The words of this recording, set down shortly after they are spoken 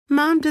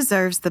Mom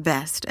deserves the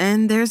best,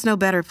 and there's no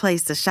better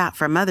place to shop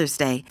for Mother's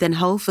Day than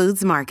Whole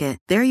Foods Market.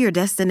 They're your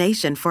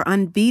destination for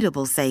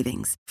unbeatable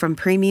savings, from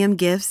premium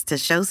gifts to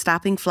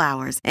show-stopping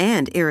flowers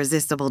and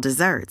irresistible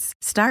desserts.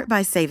 Start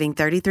by saving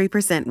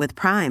 33% with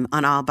Prime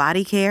on all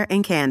body care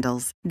and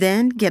candles.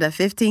 Then get a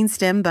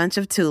 15-stem bunch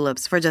of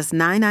tulips for just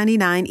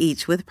 $9.99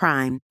 each with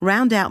Prime.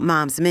 Round out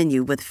Mom's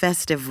menu with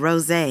festive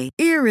rosé,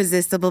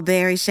 irresistible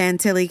berry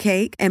chantilly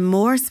cake, and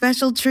more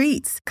special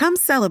treats. Come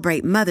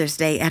celebrate Mother's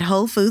Day at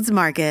Whole Foods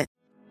Market.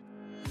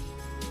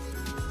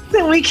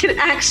 That we can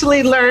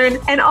actually learn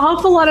an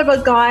awful lot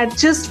about God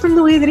just from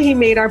the way that he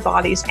made our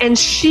bodies. And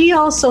she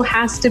also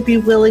has to be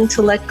willing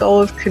to let go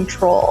of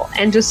control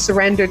and just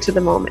surrender to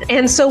the moment.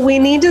 And so we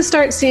need to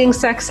start seeing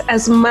sex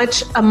as a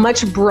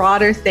much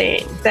broader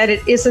thing, that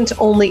it isn't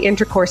only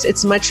intercourse,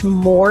 it's much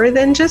more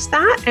than just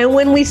that. And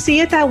when we see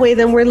it that way,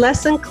 then we're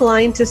less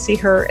inclined to see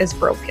her as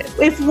broken.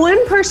 If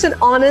one person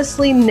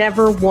honestly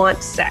never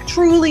wants sex,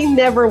 truly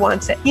never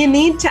wants it, you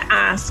need to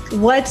ask,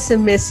 what's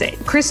missing?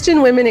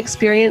 Christian women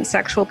experience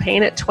sexual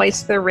pain at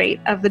twice the rate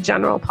of the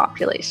general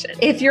population.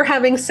 If you're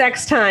having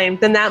sex time,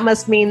 then that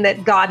must mean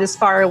that God is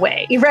far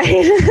away, right?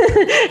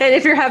 And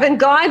if you're having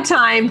God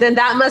time, then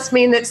that must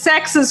mean that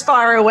sex is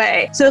far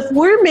away. So if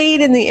we're made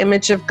in the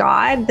image of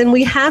God, then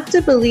we have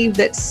to believe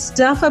that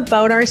stuff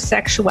about our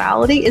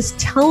sexuality is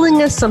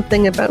telling us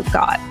something about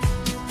God.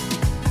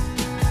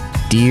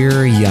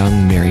 Dear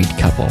young married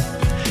couple,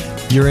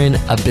 you're in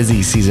a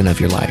busy season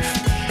of your life.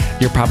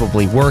 You're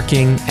probably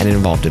working and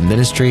involved in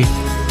ministry.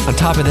 On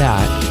top of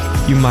that,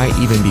 you might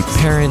even be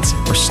parents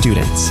or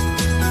students.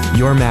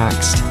 You're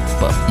maxed,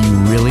 but you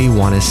really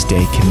want to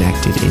stay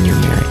connected in your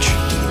marriage.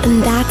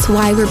 And that's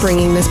why we're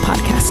bringing this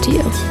podcast to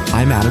you.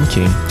 I'm Adam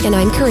King. And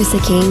I'm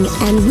Carissa King,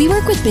 and we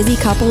work with busy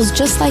couples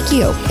just like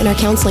you in our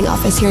counseling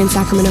office here in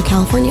Sacramento,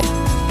 California.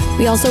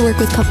 We also work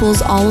with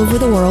couples all over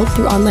the world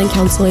through online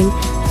counseling,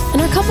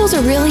 and our couples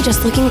are really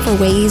just looking for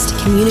ways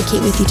to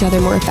communicate with each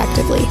other more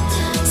effectively.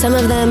 Some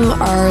of them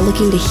are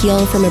looking to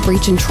heal from a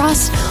breach in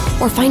trust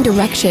or find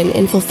direction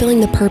in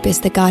fulfilling the purpose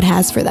that God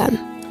has for them.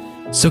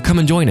 So come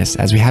and join us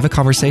as we have a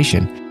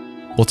conversation.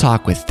 We'll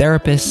talk with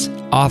therapists,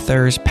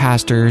 authors,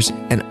 pastors,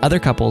 and other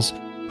couples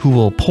who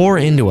will pour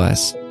into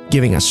us,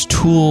 giving us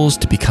tools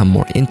to become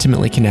more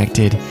intimately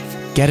connected,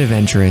 get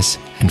adventurous,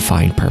 and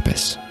find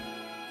purpose.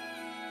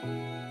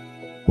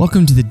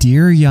 Welcome to the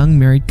Dear Young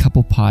Married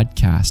Couple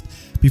podcast.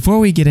 Before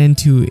we get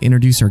into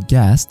introduce our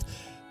guest,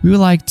 we would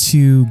like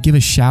to give a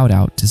shout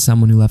out to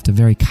someone who left a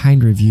very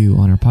kind review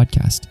on our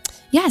podcast.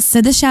 Yes,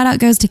 so this shout out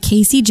goes to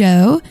Casey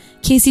Joe.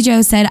 Casey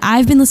Joe said,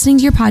 I've been listening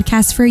to your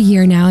podcast for a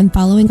year now and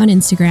following on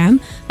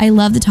Instagram. I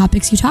love the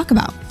topics you talk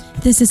about.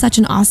 This is such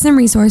an awesome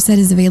resource that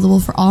is available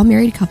for all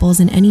married couples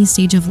in any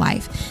stage of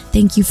life.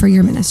 Thank you for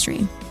your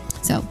ministry.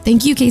 So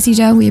thank you, Casey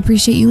Joe. We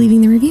appreciate you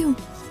leaving the review.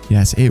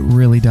 Yes, it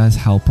really does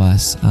help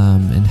us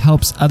and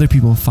helps other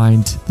people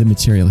find the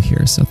material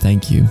here. So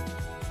thank you.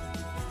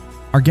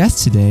 Our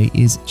guest today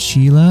is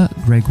Sheila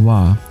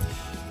Gregoire.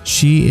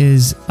 She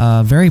is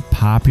a very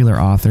popular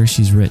author.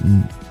 She's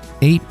written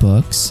 8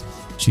 books.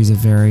 She's a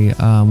very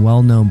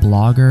well-known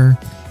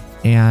blogger.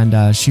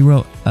 And she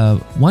wrote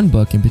one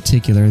book in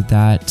particular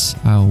that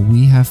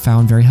we have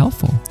found very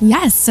helpful.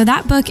 Yes, so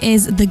that book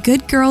is The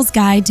Good Girl's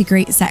Guide to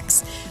Great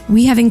Sex.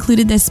 We have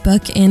included this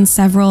book in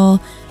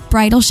several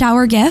bridal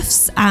shower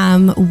gifts.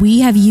 We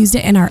have used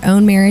it in our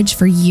own marriage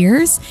for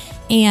years.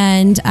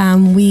 And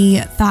we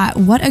thought,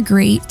 what a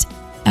great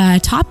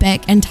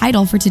topic and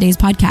title for today's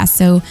podcast.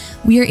 So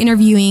we are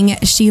interviewing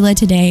Sheila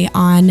today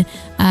on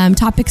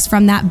topics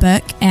from that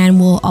book, and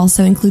we'll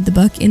also include the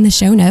book in the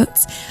show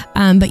notes.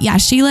 But yeah,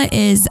 Sheila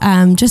is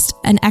just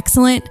an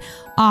excellent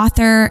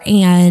author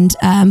and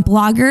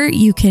blogger.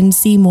 You can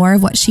see more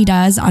of what she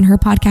does on her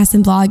podcast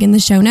and blog in the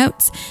show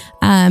notes.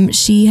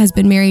 She has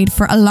been married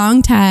for a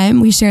long time.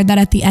 We shared that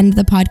at the end of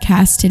the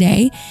podcast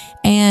today.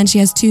 And she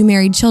has 2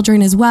 married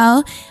children as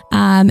well.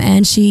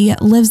 And she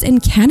lives in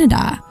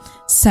Canada.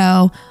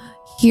 So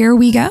here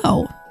we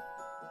go.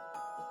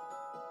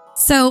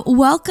 So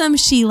welcome,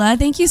 Sheila.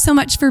 Thank you so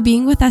much for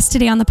being with us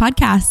today on the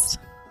podcast.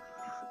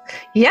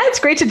 Yeah, it's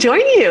great to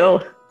join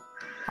you.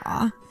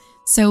 Aww.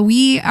 So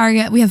we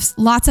have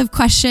lots of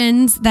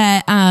questions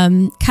that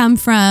come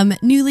from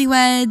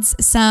newlyweds,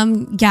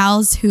 some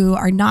gals who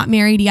are not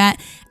married yet,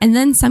 and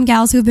then some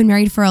gals who have been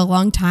married for a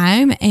long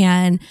time.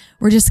 And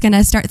we're just going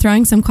to start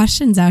throwing some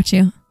questions at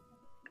you.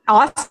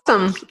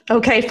 Awesome.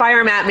 Okay, fire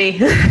them at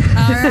me.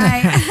 All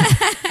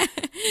right.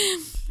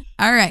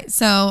 All right.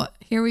 So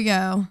here we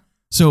go.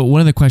 So one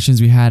of the questions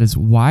we had is,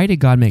 why did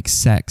God make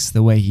sex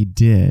the way he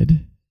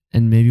did?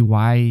 And maybe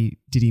why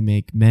did he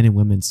make men and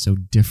women so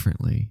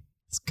differently?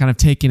 It's kind of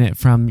taking it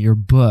from your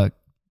book,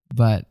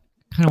 but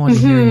kind of want to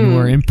hear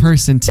your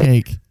in-person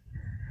take.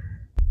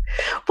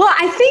 Well,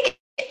 I think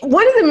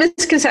one of the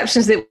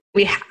misconceptions that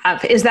we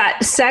have is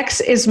that sex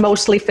is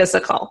mostly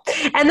physical.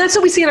 And that's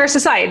what we see in our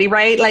society,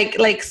 right?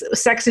 Like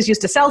sex is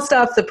used to sell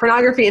stuff. The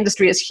pornography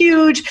industry is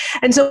huge.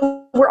 And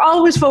so we're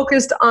always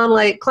focused on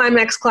like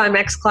climax.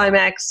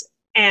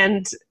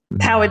 And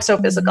how it's so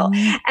physical.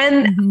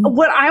 And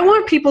what I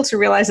want people to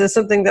realize is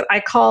something that I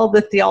call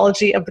the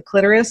theology of the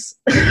clitoris,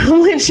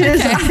 which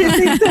is I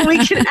think that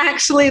we can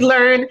actually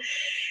learn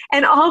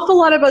an awful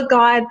lot about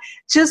God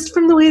just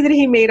from the way that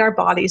he made our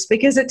bodies,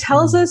 because it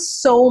tells us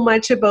so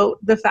much about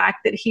the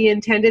fact that he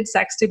intended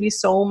sex to be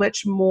so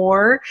much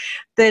more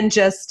than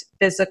just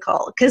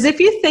physical. Because if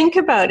you think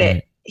about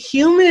it,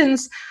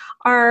 humans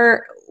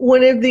are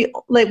one of the,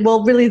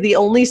 really the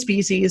only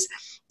species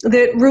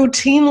that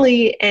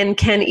routinely and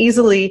can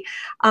easily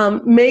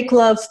make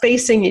love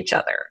facing each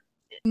other.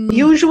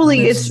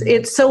 Usually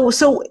it's so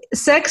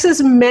sex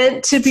is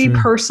meant to be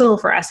personal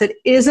for us. It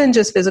isn't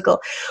just physical.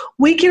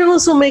 We can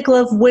also make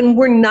love when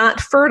we're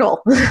not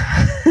fertile,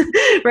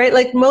 right?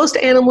 Like most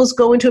animals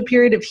go into a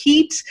period of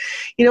heat,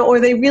 or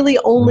they really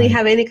only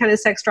have any kind of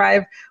sex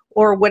drive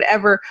or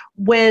whatever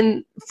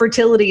when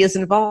fertility is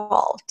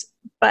involved.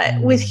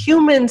 But with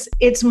humans,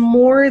 it's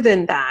more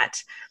than that.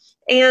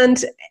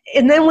 And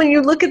then when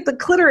you look at the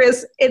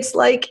clitoris, it's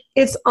like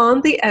it's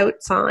on the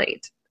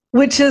outside,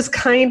 which is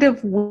kind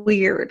of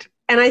weird.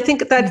 And I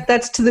think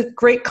that's to the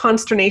great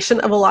consternation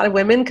of a lot of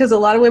women, because a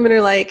lot of women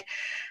are like,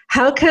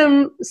 how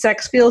come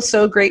sex feels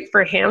so great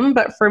for him,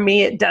 but for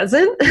me it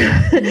doesn't?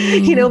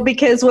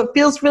 Because what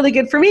feels really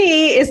good for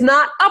me is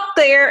not up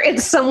there,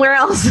 it's somewhere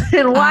else.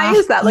 And why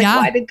is that?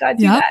 Why did God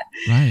do that?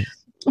 Right.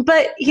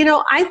 But,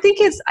 I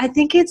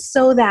think it's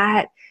so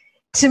that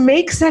to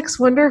make sex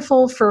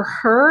wonderful for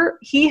her,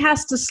 he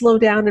has to slow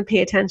down and pay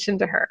attention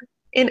to her.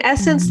 In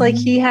essence,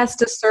 he has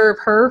to serve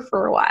her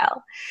for a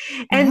while.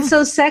 And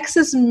so sex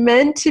is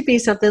meant to be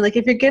something, like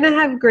if you're going to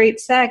have great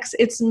sex,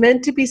 it's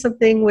meant to be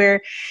something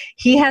where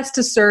he has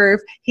to serve,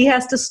 he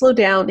has to slow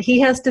down,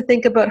 he has to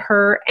think about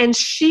her, and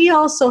she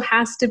also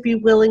has to be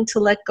willing to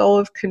let go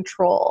of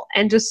control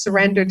and just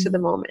surrender to the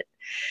moment.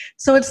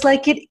 So it's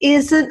like it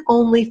isn't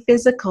only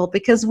physical,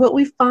 because what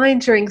we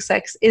find during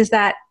sex is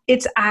that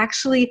it's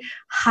actually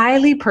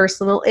highly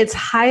personal, it's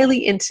highly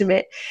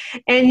intimate,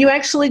 and you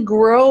actually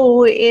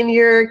grow in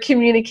your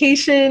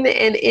communication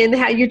and in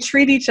how you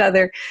treat each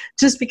other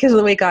just because of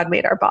the way God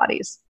made our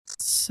bodies.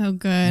 So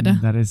good.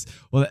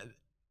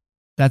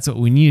 That's what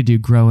we need to do,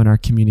 grow in our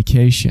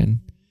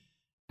communication.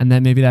 And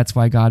then maybe that's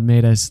why God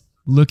made us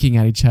looking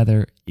at each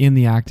other in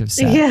the act of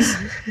sex.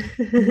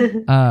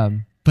 Yeah.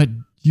 But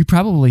you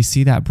probably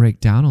see that break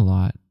down a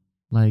lot,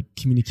 like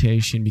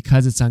communication,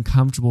 because it's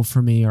uncomfortable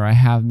for me, or I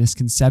have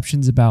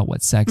misconceptions about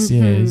what sex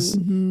is,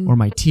 or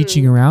my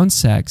teaching around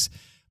sex.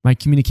 My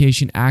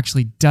communication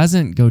actually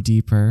doesn't go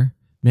deeper.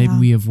 Maybe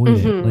we avoid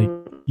it.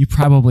 Like you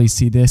probably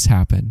see this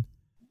happen.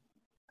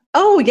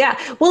 Oh, yeah.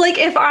 Well,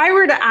 if I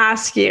were to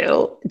ask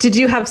you, did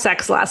you have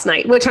sex last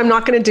night? Which I'm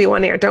not going to do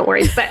on air, don't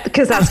worry, but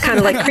because that's kind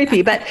of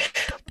creepy. But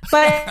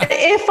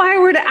if I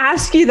were to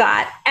ask you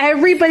that,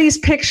 everybody's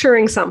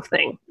picturing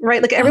something,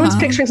 right? Everyone's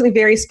picturing something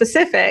very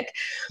specific,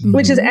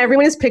 which is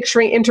everyone is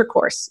picturing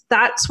intercourse.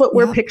 That's what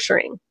we're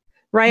picturing,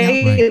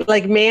 right?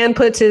 Like man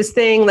puts his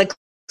thing,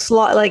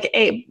 slot,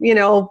 A,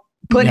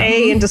 put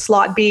A into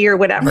slot B or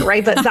whatever,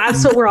 right? But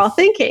that's what we're all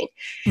thinking.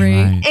 Right.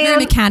 And very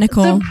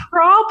mechanical. The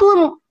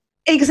problem...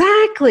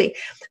 Exactly.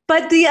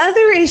 But the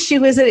other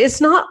issue is that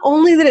it's not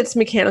only that it's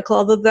mechanical,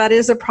 although that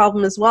is a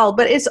problem as well,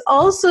 but it's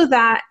also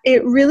that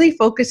it really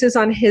focuses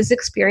on his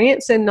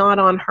experience and not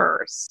on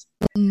hers.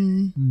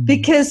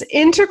 Because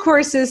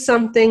intercourse is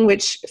something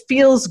which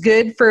feels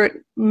good for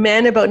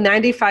men about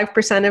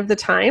 95% of the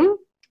time.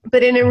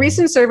 But in a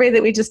recent survey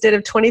that we just did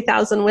of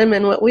 20,000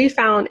 women, what we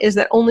found is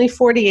that only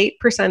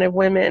 48% of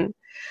women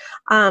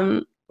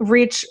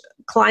reach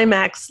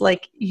climax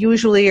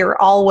usually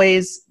or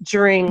always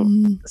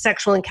during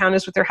sexual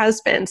encounters with their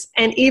husbands.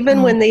 And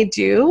even when they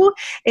do,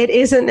 it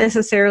isn't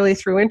necessarily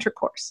through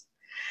intercourse.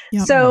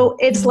 So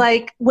it's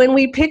when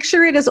we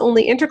picture it as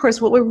only intercourse,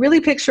 what we're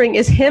really picturing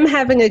is him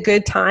having a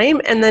good time.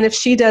 And then if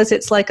she does,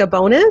 it's like a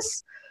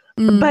bonus,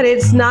 but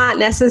it's not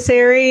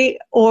necessary,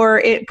 or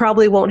it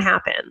probably won't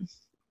happen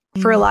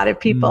for a lot of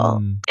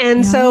people.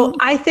 And so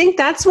I think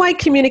that's why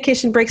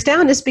communication breaks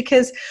down, is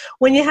because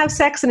when you have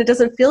sex and it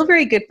doesn't feel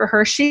very good for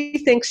her, she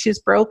thinks she's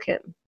broken,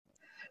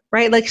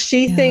 right?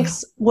 She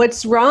thinks,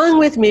 what's wrong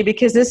with me?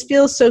 Because this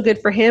feels so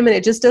good for him and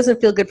it just doesn't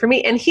feel good for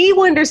me. And he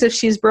wonders if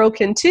she's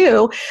broken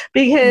too,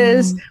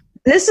 because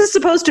this is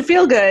supposed to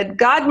feel good.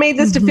 God made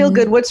this to feel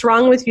good. What's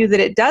wrong with you that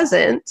it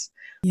doesn't?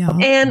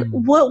 And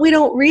what we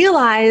don't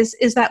realize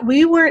is that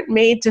we weren't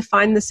made to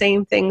find the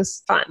same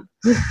things fun.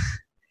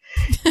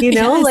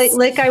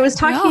 Like I was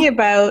talking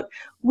about,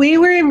 we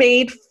were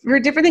made for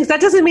different things. That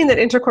doesn't mean that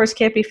intercourse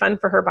can't be fun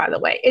for her, by the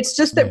way. It's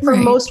just that for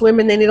most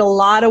women, they need a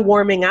lot of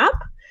warming up.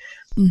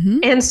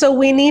 And so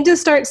we need to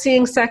start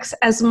seeing sex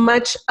as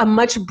a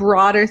much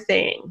broader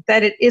thing,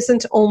 that it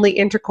isn't only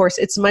intercourse.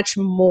 It's much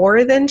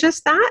more than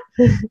just that.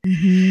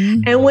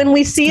 And when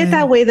we see it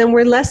that way, then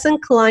we're less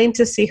inclined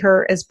to see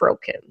her as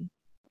broken.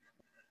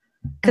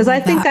 Because I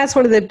think that's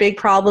one of the big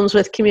problems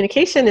with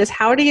communication, is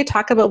how do you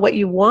talk about what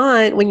you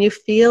want when you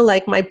feel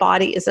like my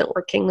body isn't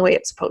working the way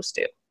it's supposed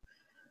to?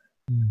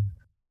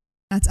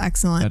 That's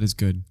excellent. That is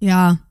good.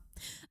 Yeah.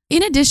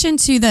 in addition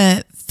to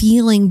the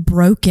feeling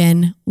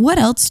broken, what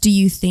else do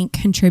you think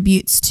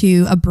contributes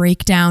to a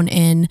breakdown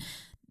in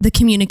the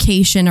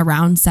communication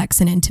around sex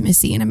and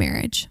intimacy in a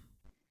marriage?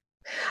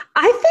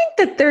 I think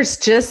that there's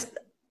just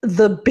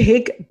the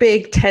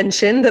big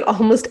tension that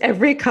almost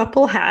every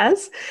couple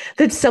has,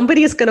 that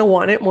somebody is going to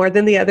want it more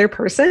than the other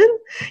person.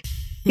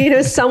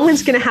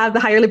 Someone's going to have the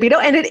higher libido,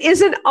 and it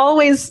isn't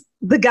always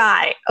the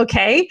guy.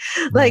 Okay.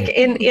 Like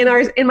in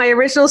my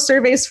original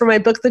surveys for my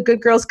book, The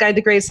Good Girl's Guide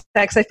to Great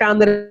Sex, I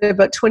found that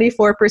about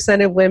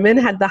 24% of women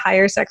had the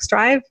higher sex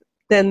drive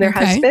than their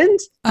husband.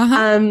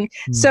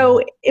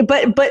 So,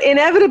 but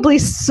inevitably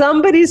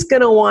somebody's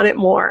going to want it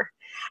more.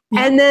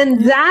 And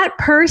then that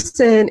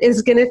person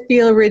is going to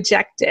feel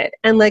rejected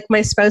and like,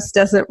 my spouse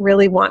doesn't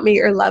really want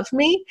me or love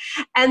me.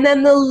 And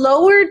then the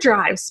lower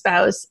drive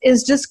spouse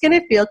is just going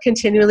to feel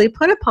continually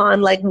put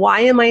upon, like, why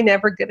am I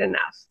never good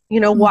enough?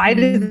 Why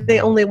do they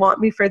only want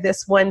me for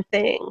this one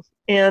thing?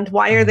 And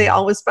why are they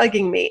always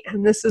bugging me?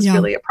 And this is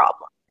really a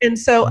problem. And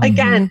so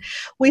again,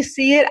 we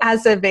see it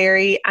as a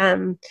very,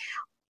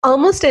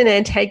 almost an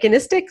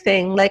antagonistic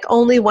thing, like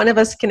only one of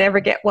us can ever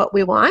get what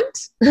we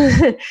want.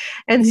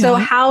 And so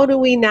how do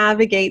we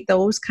navigate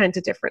those kinds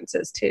of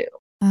differences too?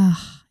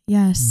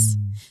 Yes.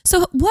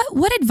 So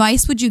what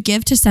advice would you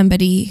give to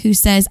somebody who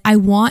says, I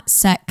want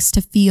sex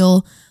to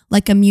feel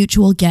like a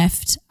mutual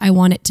gift. I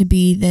want it to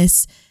be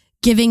this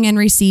giving and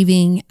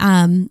receiving.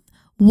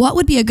 What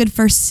would be a good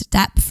first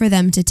step for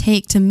them to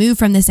take to move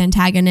from this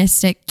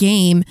antagonistic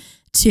game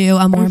to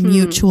a more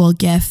mutual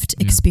gift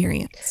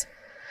experience?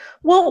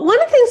 Well,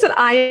 one of the things that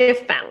I have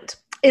found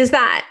is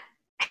that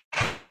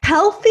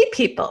healthy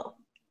people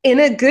in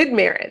a good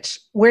marriage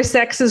where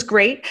sex is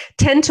great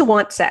tend to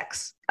want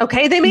sex.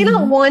 Okay. They may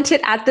not want it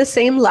at the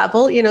same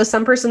level.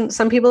 Some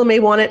people may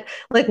want it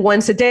like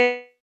once a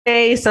day.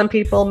 Some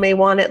people may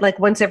want it like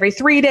once every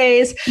 3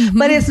 days,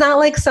 but it's not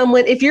like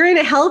if you're in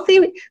a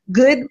healthy,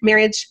 good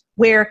marriage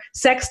where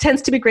sex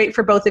tends to be great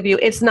for both of you,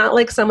 it's not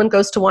like someone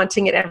goes to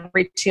wanting it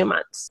every 2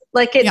 months.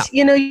 Like it's,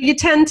 you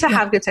tend to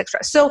have good sex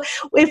drive. So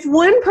if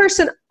one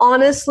person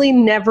honestly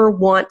never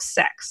wants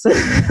sex,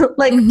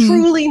 like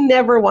truly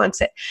never wants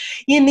it,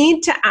 you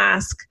need to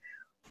ask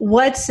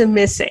what's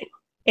missing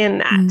in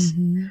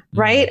that,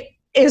 right?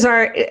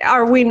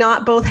 Are we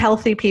not both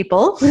healthy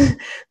people?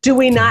 Do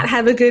we not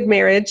have a good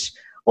marriage?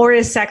 Or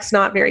is sex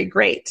not very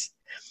great?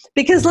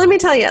 Because let me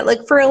tell you,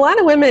 like for a lot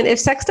of women, if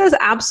sex does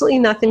absolutely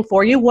nothing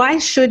for you, why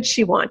should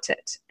she want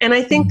it? And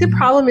I think the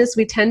problem is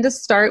we tend to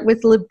start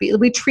with libido.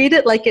 We treat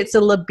it like it's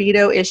a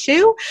libido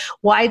issue.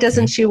 Why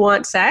doesn't she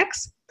want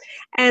sex?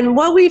 And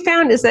what we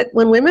found is that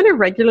when women are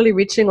regularly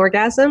reaching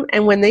orgasm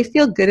and when they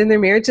feel good in their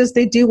marriages,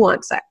 they do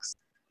want sex.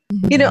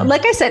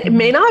 Like I said, it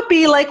may not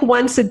be like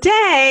once a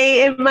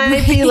day. It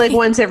might be like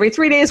once every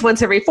 3 days,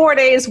 once every 4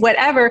 days,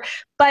 whatever.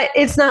 But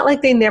it's not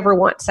like they never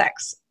want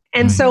sex.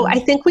 And so I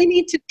think we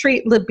need to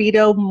treat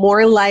libido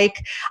more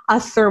like a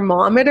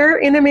thermometer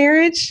in a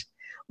marriage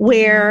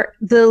where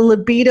the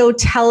libido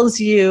tells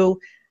you,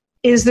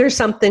 is there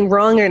something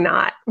wrong or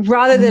not?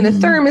 Rather than a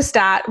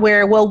thermostat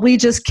where, well, we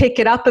just kick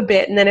it up a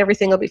bit and then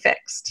everything will be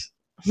fixed.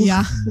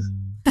 Yeah,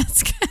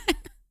 that's good.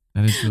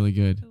 That is really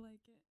good.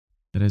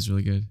 That is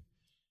really good.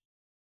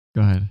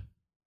 Go ahead.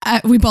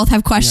 We both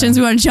have questions.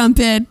 We want to jump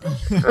in.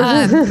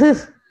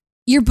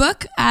 Your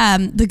book,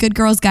 The Good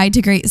Girl's Guide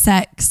to Great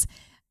Sex,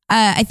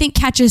 I think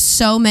catches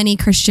so many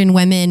Christian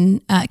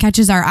women,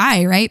 catches our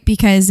eye, right?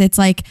 Because it's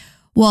like,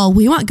 well,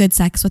 we want good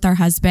sex with our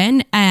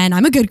husband and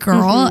I'm a good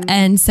girl.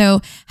 And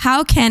so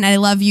how can, I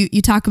love you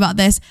talk about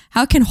this,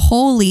 how can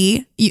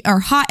holy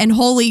or hot and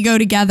holy go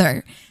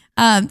together?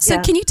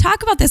 So can you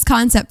talk about this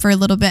concept for a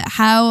little bit,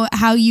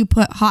 how you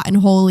put hot and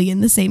holy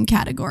in the same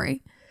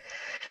category?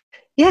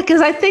 Yeah,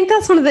 because I think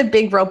that's one of the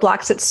big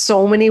roadblocks that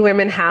so many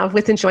women have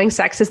with enjoying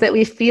sex is that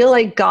we feel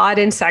like God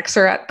and sex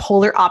are at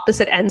polar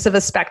opposite ends of a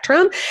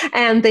spectrum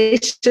and they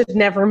should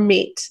never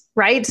meet,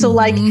 right? So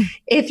like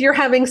if you're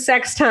having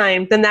sex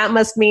time, then that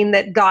must mean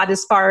that God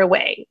is far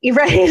away,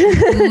 right?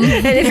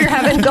 And if you're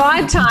having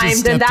God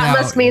time, then that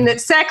must mean that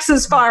sex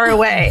is far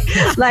away,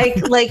 like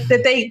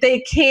that they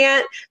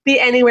can't be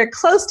anywhere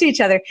close to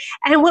each other.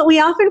 And what we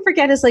often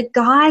forget is like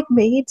God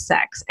made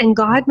sex and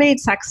God made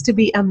sex to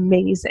be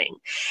amazing.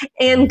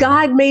 And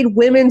God made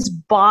women's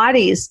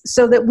bodies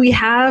so that we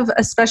have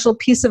a special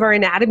piece of our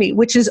anatomy,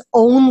 which is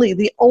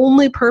the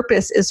only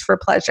purpose is for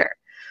pleasure,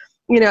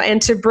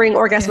 and to bring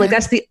orgasm. Like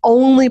that's the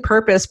only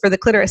purpose for the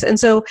clitoris. And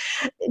so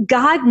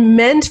God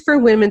meant for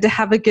women to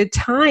have a good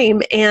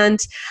time. And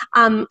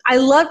I'm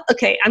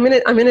going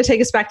to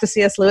take us back to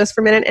C.S. Lewis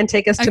for a minute and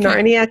take us to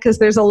Narnia, because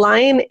there's a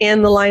line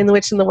in The Lion, the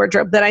Witch, and the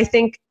Wardrobe that I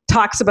think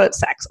talks about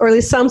sex, or at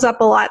least sums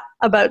up a lot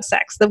about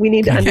sex that we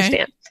need to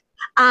understand.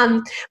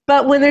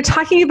 But when they're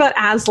talking about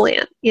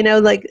Aslan,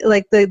 like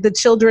the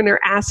children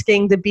are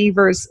asking the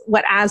beavers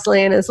what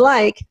Aslan is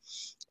like,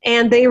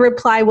 and they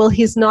reply, well,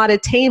 he's not a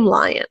tame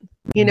lion,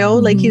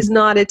 like he's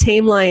not a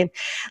tame lion,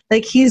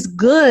 like he's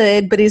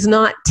good, but he's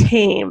not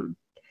tame.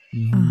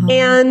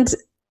 And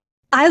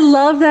I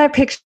love that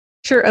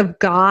picture of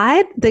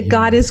God, that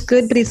God is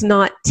good, but he's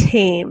not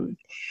tame.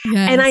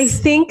 Yes. And I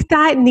think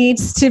that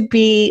needs to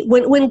be,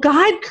 when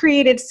God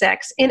created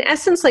sex, in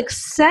essence, like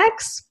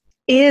sex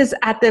is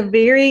at the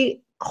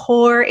very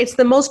core, it's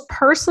the most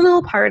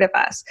personal part of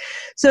us.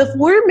 So if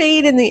we're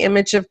made in the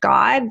image of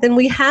God, then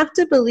we have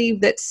to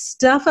believe that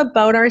stuff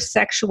about our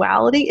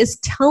sexuality is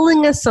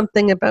telling us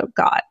something about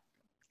God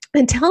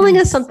and telling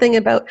us something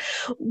about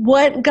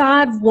what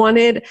God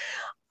wanted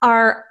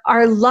our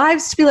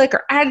lives to be like,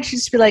 our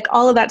attitudes to be like,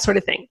 all of that sort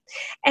of thing.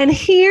 And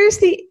here's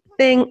the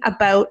thing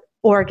about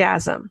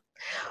orgasm.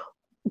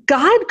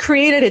 God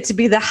created it to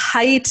be the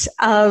height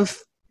of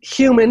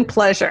human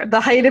pleasure,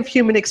 the height of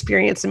human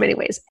experience in many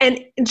ways. And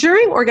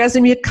during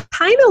orgasm, you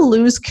kind of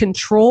lose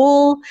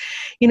control.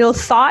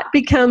 Thought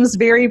becomes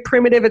very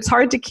primitive. It's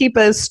hard to keep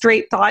a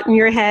straight thought in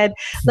your head.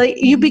 Like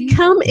you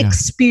become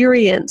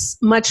experience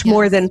much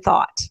more than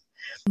thought,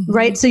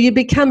 right? So you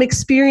become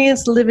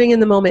experience living in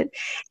the moment.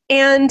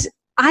 And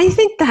I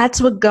think that's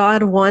what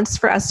God wants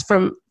for us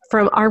from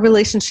our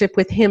relationship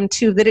with him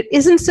too, that it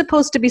isn't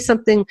supposed to be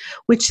something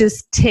which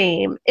is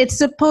tame. It's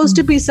supposed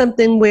to be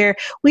something where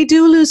we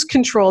do lose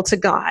control to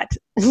God,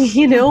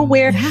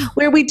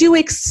 where we do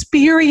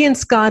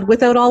experience God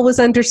without always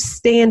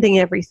understanding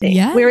everything,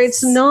 where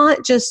it's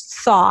not just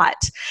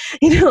thought,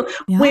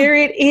 where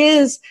it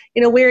is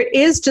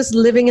just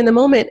living in the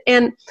moment.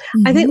 And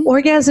I think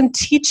orgasm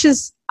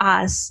teaches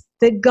us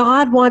that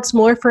God wants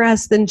more for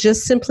us than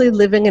just simply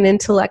living an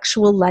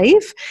intellectual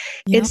life.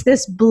 Yep. It's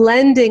this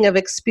blending of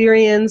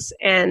experience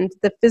and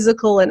the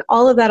physical and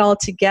all of that all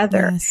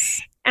together.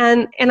 Yes.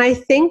 And I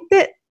think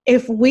that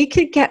if we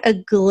could get a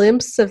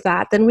glimpse of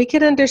that, then we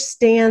could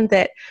understand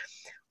that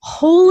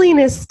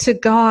holiness to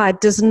God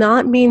does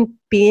not mean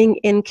being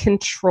in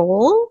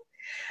control.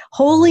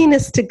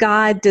 Holiness to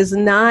God does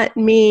not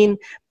mean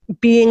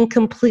being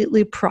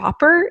completely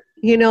proper.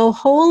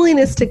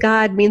 Holiness to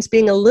God means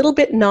being a little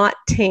bit not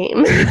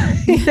tame.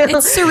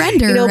 It's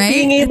surrender, right?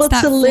 Being able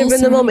to live in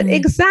the moment.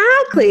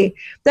 Exactly.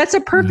 That's a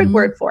perfect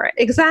word for it.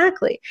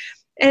 Exactly.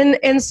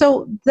 And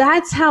so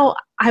that's how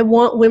I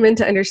want women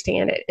to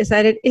understand it, is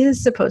that it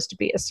is supposed to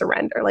be a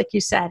surrender. Like you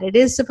said, it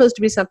is supposed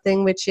to be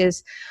something which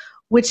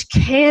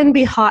can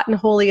be hot and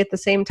holy at the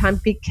same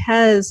time,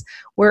 because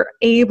we're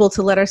able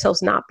to let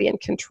ourselves not be in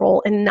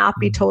control and not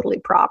be totally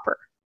proper.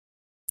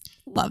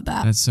 Love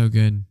that. That's so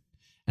good.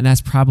 And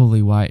that's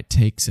probably why it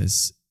takes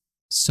us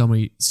so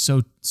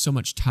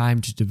much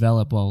time to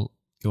develop. Well,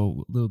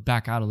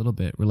 back out a little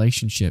bit.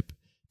 Relationship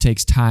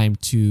takes time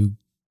to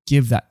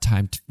give that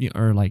time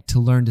to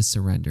learn to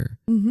surrender.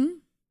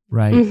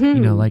 Right?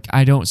 Like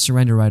I don't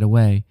surrender right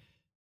away.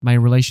 My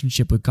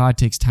relationship with God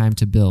takes time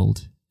to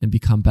build and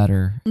become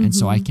better. And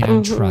so I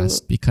can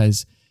trust,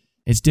 because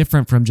it's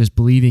different from just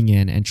believing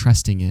in and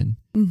trusting in.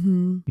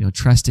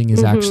 Trusting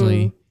is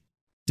actually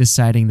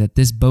deciding that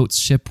this boat's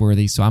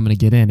shipworthy, so I'm going to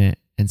get in it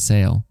and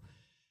sail.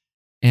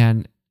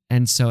 And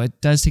so it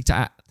does take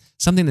time.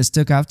 Something that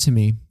stuck out to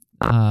me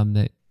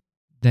that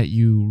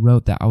you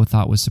wrote that I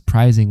thought was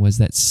surprising was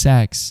that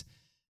sex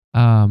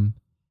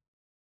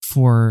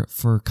for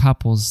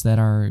couples that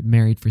are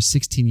married for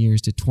 16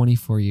 years to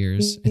 24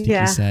 years, I think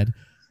you said,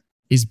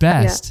 is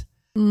best.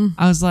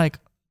 I was like,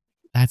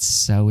 that's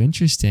so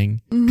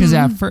interesting. Because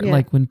at first,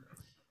 like when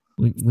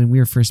we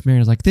were first married,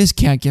 I was like, this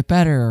can't get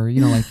better, or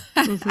and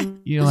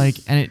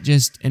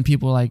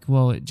people were like,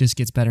 well, it just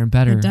gets better and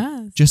better. It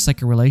does. Just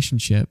like a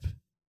relationship.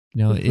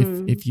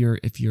 If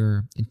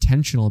you're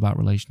intentional about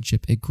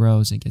relationship, it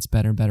grows and gets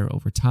better and better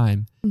over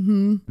time.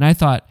 And I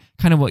thought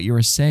kind of what you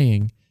were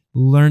saying,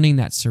 learning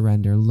that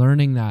surrender,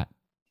 learning that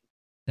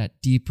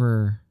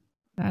deeper,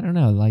 I don't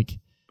know, like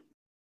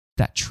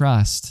that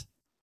trust,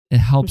 it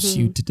helps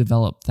you to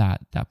develop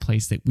that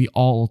place that we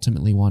all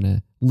ultimately want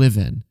to live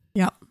in.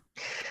 Yep.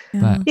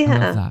 But I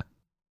love that.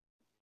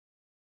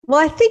 Well,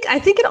 I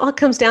think it all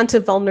comes down to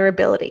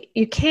vulnerability.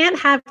 You can't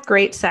have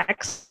great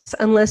sex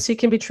unless you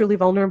can be truly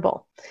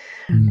vulnerable.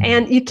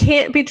 And you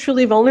can't be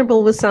truly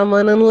vulnerable with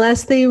someone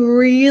unless they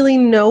really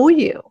know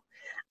you,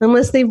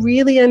 unless they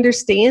really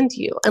understand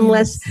you,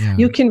 unless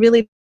you can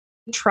really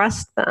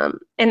trust them.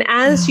 And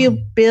as you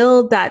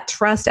build that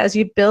trust, as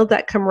you build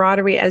that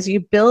camaraderie, as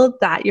you build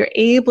that, you're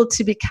able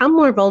to become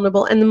more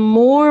vulnerable. And the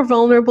more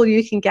vulnerable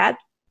you can get,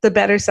 the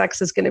better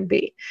sex is going to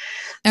be.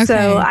 Okay.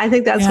 So I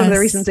think that's one of the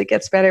reasons it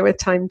gets better with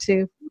time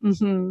too.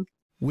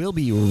 We'll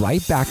be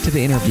right back to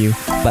the interview,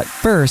 but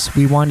first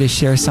we wanted to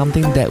share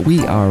something that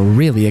we are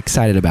really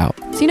excited about.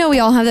 So, we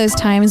all have those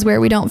times where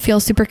we don't feel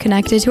super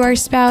connected to our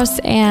spouse,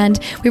 and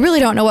we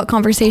really don't know what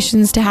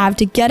conversations to have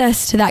to get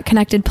us to that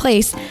connected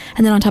place.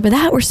 And then on top of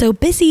that, we're so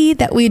busy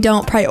that we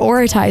don't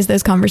prioritize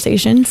those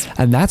conversations.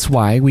 And that's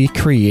why we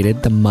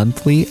created the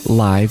monthly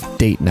live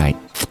date night.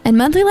 And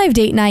monthly live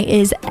date night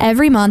is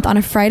every month on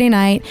a Friday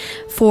night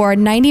for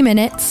 90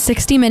 minutes,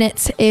 60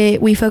 minutes.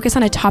 We focus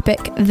on a topic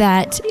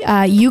that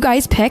you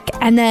guys pick,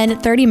 and then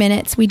 30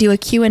 minutes we do a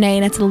Q&A,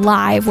 and it's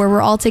live where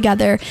we're all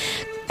together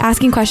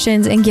asking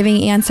questions and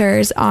giving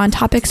answers on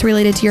topics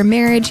related to your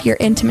marriage, your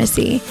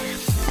intimacy.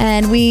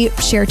 And we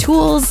share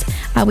tools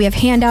We have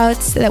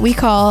handouts that we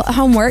call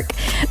homework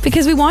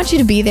because we want you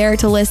to be there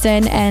to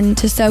listen and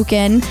to soak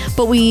in,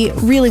 but we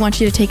really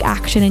want you to take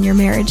action in your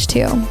marriage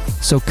too.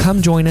 So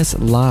come join us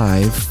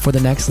live for the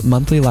next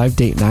monthly live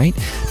date night.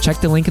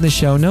 Check the link in the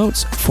show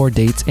notes for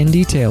dates and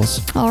details.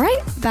 All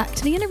right, back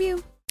to the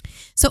interview.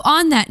 So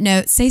on that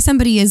note, say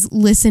somebody is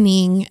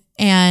listening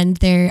and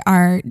they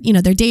are,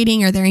 they're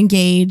dating or they're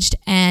engaged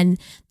and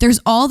there's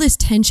all this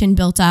tension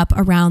built up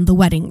around the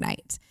wedding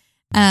night.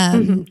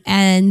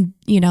 And,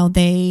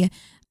 they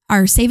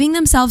are saving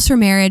themselves for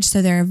marriage.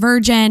 So they're a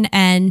virgin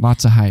and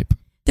lots of hype.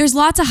 There's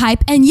lots of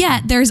hype. And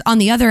yet there's on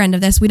the other end of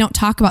this, we don't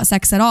talk about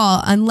sex at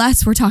all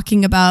unless we're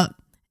talking about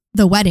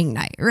the wedding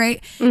night,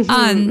 right?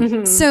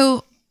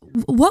 So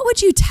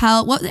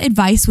what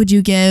advice would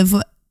you give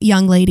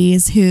young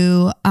ladies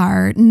who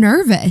are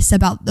nervous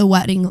about the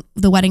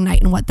wedding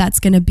night and what that's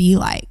going to be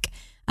like?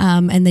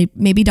 And they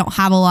maybe don't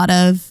have a lot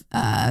of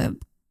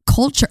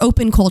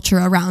open culture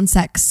around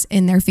sex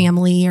in their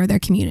family or their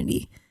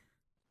community.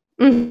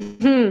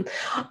 The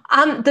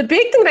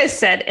big thing that I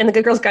said in the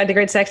Good Girl's Guide to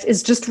Great Sex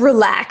is just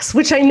relax,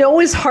 which I know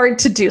is hard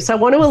to do. So I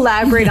want to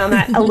elaborate on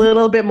that a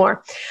little bit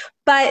more.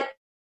 But,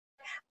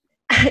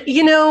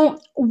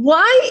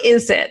 why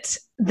is it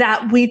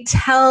that we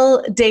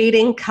tell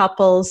dating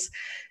couples,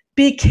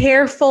 be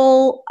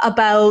careful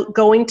about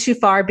going too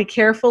far, be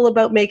careful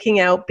about making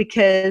out,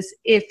 because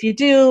if you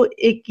do,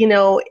 it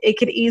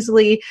could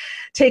easily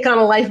take on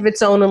a life of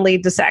its own and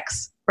lead to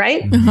sex,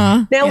 right?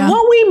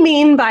 What we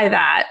mean by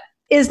that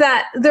is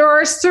that there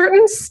are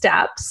certain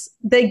steps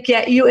that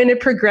get you in a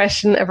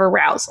progression of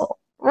arousal,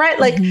 right?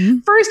 Like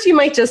first you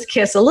might just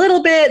kiss a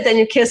little bit, then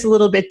you kiss a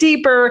little bit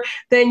deeper,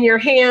 then your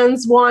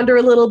hands wander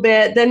a little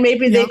bit, then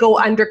maybe they go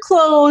under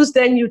clothes,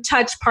 then you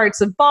touch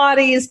parts of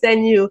bodies,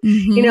 then you,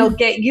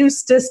 get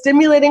used to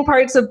stimulating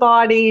parts of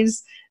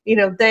bodies,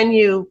 then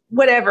you,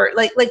 whatever,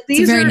 like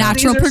these are very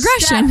natural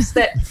progression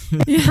steps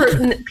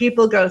that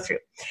people go through.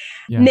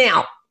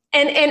 Now,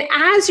 And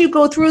as you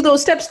go through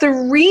those steps, the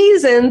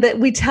reason that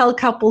we tell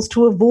couples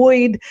to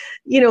avoid,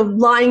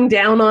 lying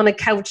down on a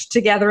couch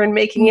together and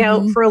making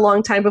out for a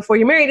long time before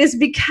you're married is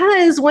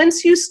because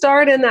once you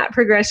start in that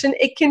progression,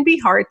 it can be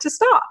hard to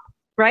stop,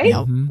 right?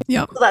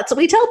 Yep. So that's what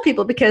we tell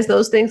people, because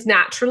those things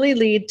naturally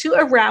lead to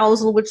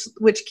arousal,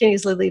 which can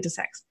easily lead to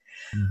sex.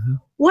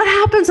 What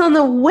happens on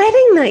the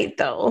wedding night,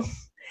 though,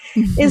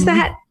 is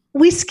that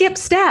we skip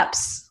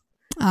steps.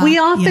 We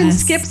often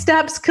skip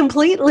steps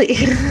completely,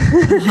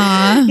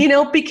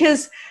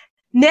 because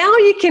now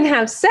you can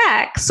have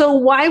sex. So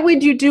why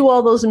would you do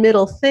all those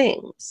middle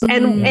things?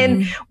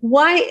 And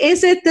why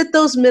is it that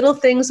those middle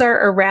things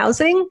are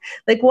arousing?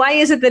 Like, why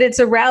is it that it's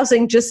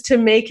arousing just to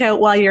make out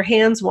while your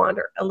hands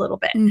wander a little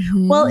bit?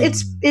 Well,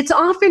 it's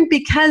often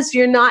because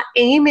you're not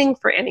aiming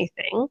for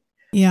anything.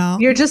 Yeah.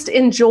 You're just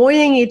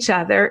enjoying each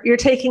other. You're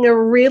taking a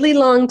really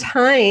long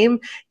time.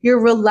 You're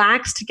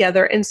relaxed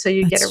together. And so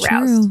you get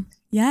aroused. True.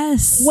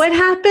 Yes. What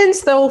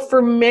happens, though,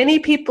 for many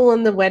people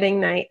in the wedding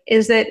night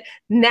is that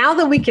now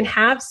that we can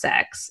have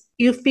sex,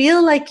 you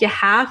feel like you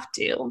have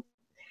to.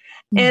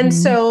 And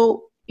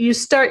so you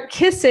start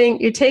kissing,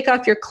 you take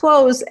off your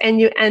clothes, and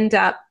you end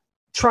up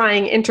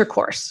trying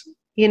intercourse,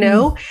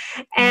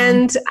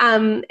 And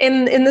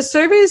in the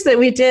surveys that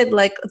we did,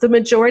 like the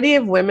majority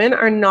of women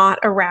are not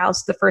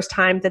aroused the first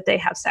time that they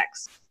have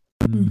sex.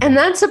 And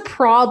that's a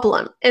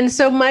problem. And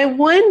so my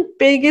one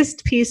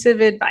biggest piece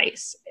of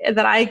advice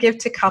that I give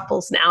to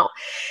couples now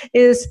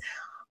is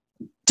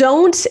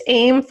don't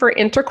aim for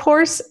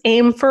intercourse,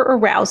 aim for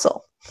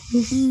arousal.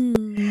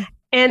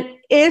 And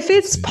if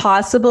it's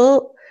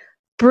possible,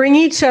 bring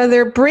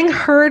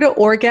her to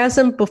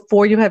orgasm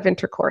before you have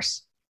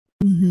intercourse.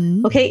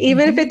 Okay,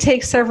 even if it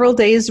takes several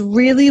days,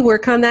 really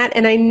work on that.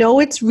 And I know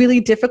it's really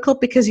difficult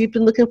because you've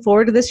been looking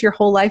forward to this your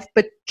whole life,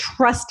 but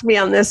trust me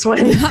on this one.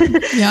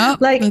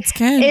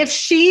 If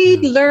she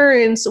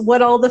learns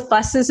what all the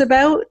fuss is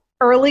about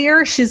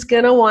earlier, she's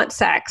going to want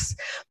sex.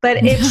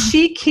 But if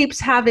she keeps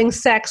having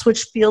sex,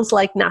 which feels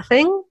like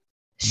nothing,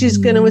 she's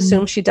going to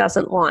assume she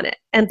doesn't want it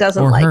and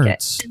doesn't like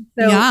hurts. it.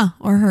 So,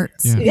 or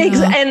hurts.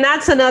 And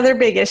that's another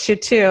big issue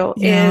too,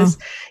 is,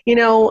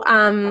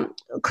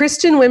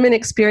 Christian women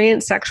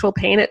experience sexual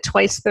pain at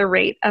twice the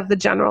rate of the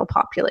general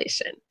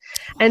population.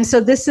 And so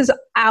this is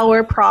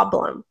our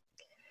problem.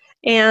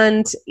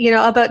 And,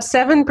 about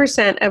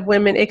 7% of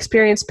women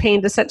experience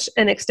pain to such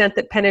an extent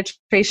that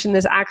penetration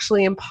is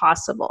actually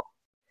impossible.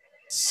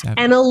 7.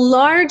 And a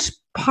large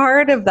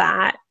part of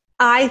that,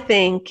 I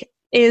think,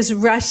 is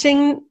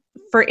rushing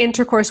for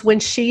intercourse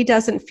when she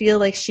doesn't feel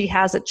like she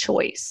has a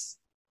choice.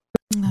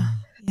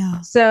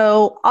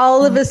 So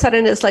all of a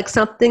sudden it's like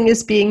something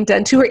is being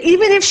done to her.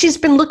 Even if she's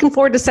been looking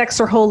forward to sex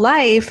her whole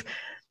life,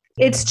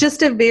 it's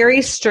just a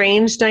very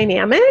strange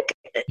dynamic.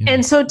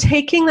 And so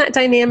taking that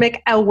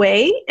dynamic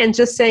away and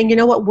just saying, you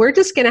know what, we're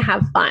just going to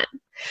have fun.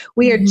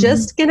 We are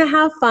just going to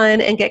have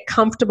fun and get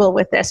comfortable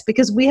with this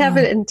because we have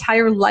an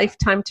entire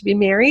lifetime to be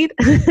married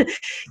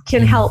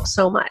can help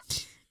so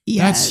much.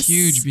 That's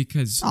huge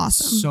because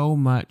so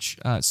many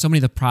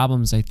of the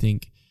problems I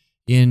think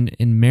in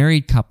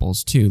married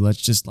couples too,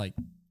 let's just like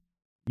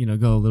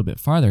go a little bit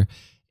farther,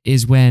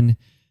 is when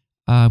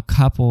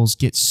couples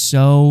get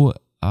so,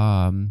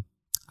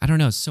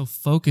 so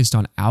focused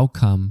on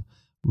outcome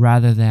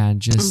rather than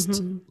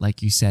just,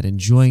 like you said,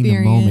 enjoying the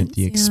moment,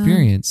 the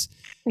experience.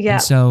 Yeah.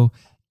 And so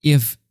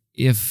if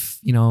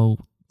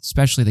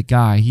especially the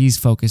guy, he's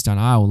focused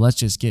on, let's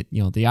just get,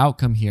 the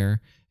outcome here.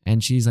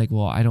 And she's like,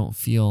 well, I don't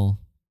feel,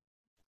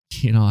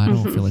 I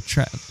don't feel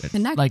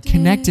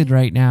connected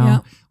right now.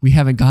 Yep. We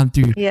haven't gone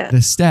through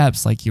the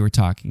steps like you were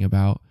talking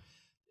about.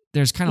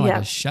 There's kind of like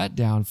a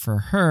shutdown for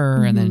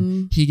her, and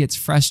then he gets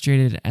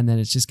frustrated, and then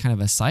it's just kind of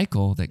a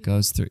cycle that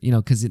goes through,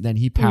 because then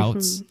he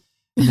pouts,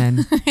 and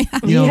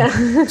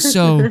then,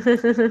 so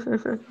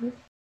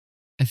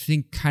I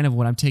think kind of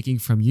what I'm taking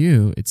from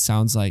you, it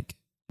sounds like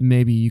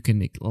maybe you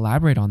can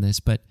elaborate on this,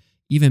 but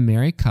even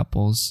married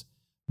couples,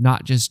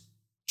 not just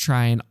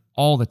trying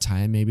all the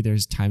time. Maybe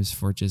there's times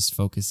for just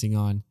focusing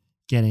on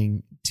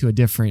getting to a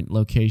different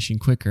location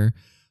quicker,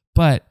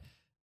 but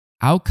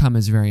outcome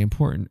is very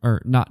important,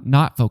 or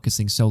not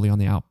focusing solely on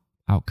the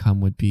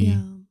outcome would be,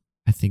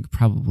 I think,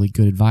 probably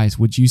good advice.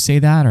 Would you say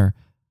that, or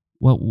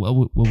what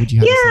would you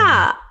have to say?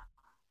 Yeah.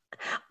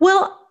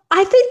 Well,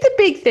 I think the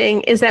big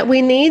thing is that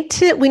we need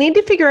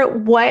to figure out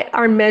what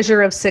our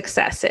measure of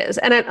success is.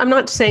 And I'm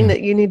not saying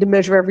that you need to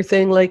measure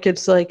everything like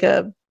it's like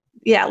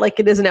like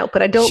it is an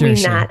output. I don't mean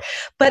that.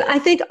 But I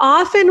think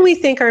often we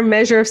think our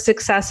measure of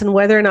success and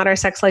whether or not our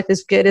sex life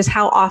is good is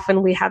how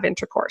often we have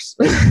intercourse,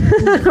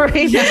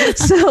 right?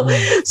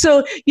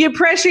 So you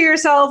pressure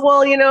yourself,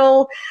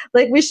 well,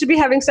 like we should be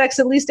having sex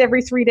at least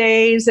every 3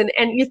 days. And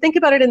you think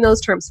about it in those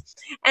terms.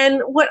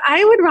 And what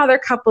I would rather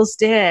couples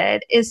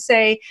did is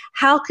say,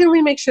 how can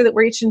we make sure that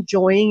we're each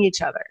enjoying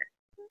each other?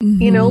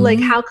 Like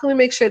how can we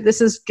make sure this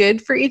is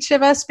good for each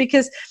of us?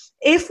 Because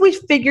if we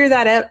figure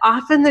that out,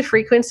 often the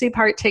frequency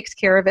part takes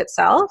care of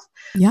itself.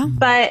 Yeah.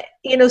 But,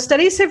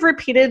 studies have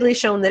repeatedly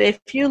shown that if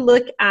you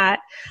look at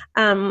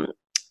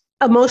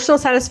emotional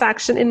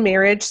satisfaction in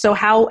marriage, so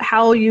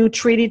how you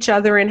treat each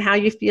other and how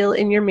you feel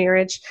in your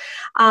marriage,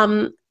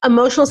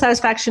 emotional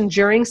satisfaction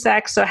during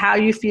sex, so how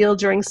you feel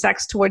during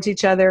sex towards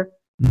each other,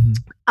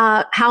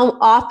 how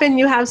often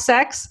you have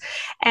sex,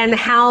 and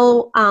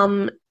how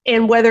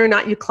and whether or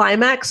not you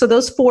climax. So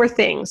those 4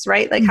 things,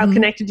 right? Like how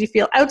connected you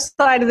feel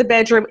outside of the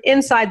bedroom,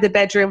 inside the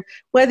bedroom,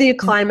 whether you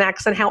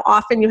climax, and how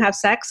often you have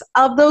sex.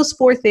 Of those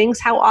 4 things,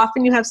 how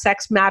often you have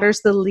sex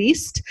matters the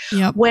least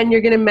when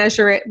you're going to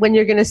measure it, when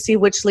you're going to see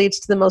which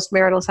leads to the most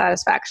marital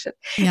satisfaction.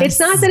 Yes. It's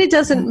not that it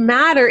doesn't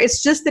matter.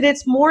 It's just that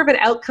it's more of an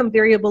outcome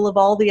variable of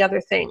all the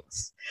other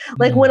things.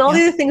 Like when all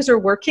the other things are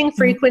working,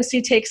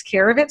 frequency takes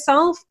care of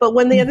itself. But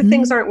when the other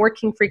things aren't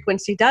working,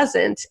 frequency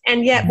doesn't.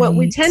 And yet what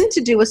we tend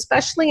to do,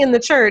 especially in the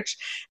church,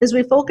 is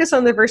we focus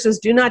on the verses,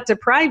 do not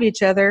deprive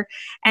each other.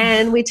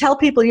 And we tell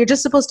people you're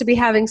just supposed to be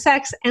having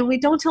sex. And we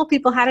don't tell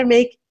people how to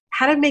make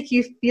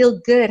you feel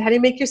good, how to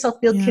make yourself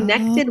feel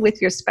connected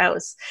with your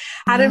spouse,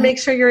 how to make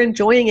sure you're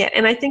enjoying it.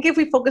 And I think if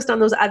we focused on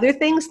those other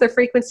things, the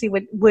frequency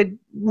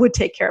would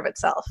take care of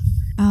itself.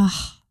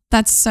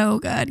 That's so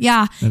good.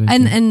 Yeah.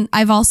 And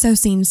I've also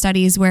seen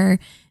studies where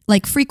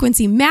like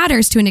frequency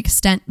matters to an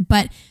extent,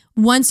 but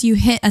once you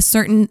hit a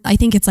certain, I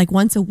think it's like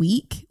once a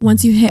week,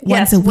 once you hit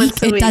once a week,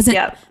 it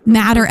doesn't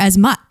matter as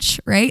much,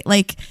 right?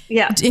 Like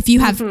if you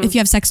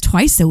have sex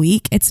twice a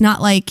week, it's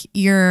not like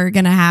you're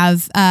going to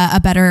have a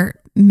better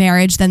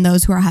marriage than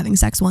those who are having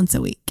sex once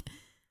a week.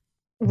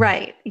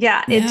 Right.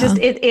 Yeah.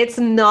 It's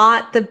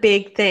not the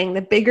big thing.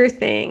 The bigger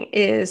thing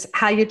is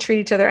how you treat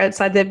each other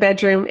outside the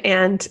bedroom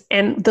and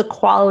the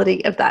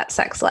quality of that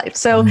sex life.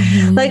 So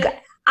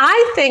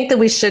I think that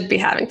we should be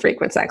having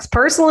frequent sex.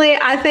 Personally,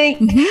 I think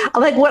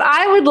like what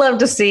I would love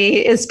to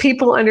see is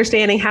people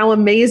understanding how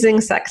amazing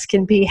sex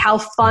can be, how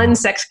fun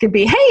sex can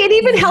be. Hey, it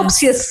even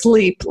helps you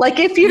sleep. Like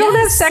if you don't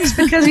have sex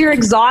because you're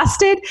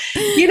exhausted,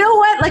 you know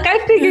what? Like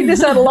I figured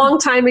this out a long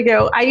time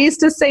ago. I used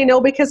to say no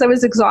because I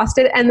was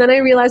exhausted. And then I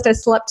realized I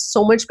slept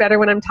so much better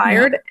when I'm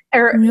tired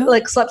or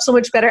like slept so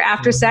much better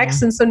after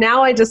sex. And so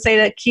now I just say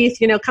to Keith,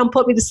 come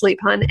put me to sleep,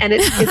 hun. And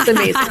it's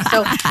amazing.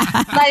 So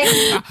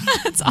like,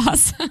 that's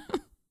awesome.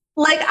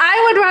 Like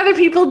I would rather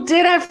people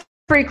did have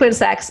frequent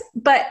sex,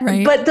 but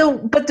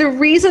the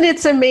reason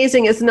it's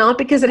amazing is not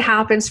because it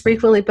happens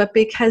frequently, but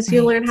because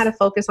you learn how to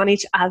focus on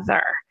each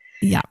other.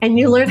 Yeah. And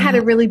you learn how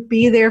to really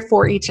be there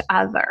for each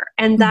other.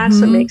 And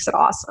that's what makes it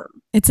awesome.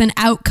 It's an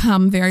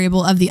outcome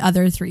variable of the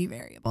other 3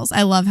 variables.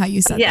 I love how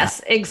you said that.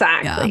 Yes,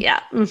 exactly.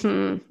 Yeah.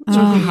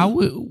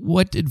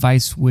 What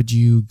advice would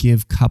you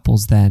give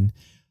couples then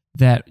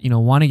that,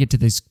 want to get to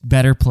this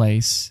better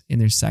place in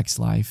their sex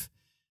life?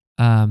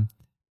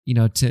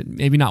 To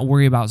maybe not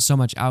worry about so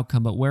much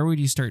outcome, but where would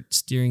you start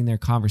steering their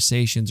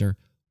conversations, or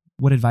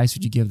what advice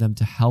would you give them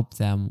to help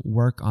them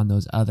work on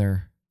those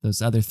other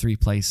 3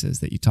 places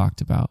that you talked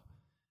about?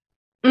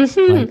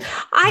 Like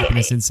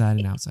happiness inside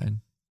and outside.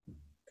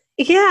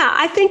 Yeah,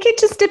 I think it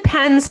just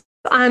depends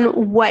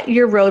on what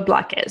your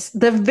roadblock is.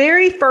 The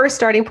very first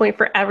starting point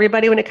for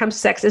everybody when it comes to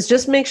sex is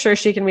just make sure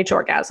she can reach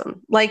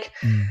orgasm. Like,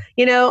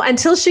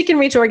 until she can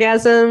reach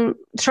orgasm,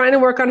 trying to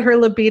work on her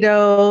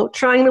libido,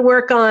 trying to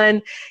work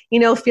on,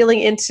 feeling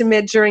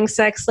intimate during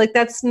sex. Like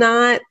that's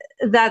not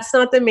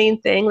the main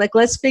thing. Like,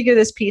 let's figure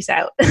this piece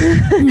out.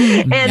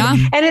 And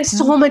it's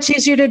so much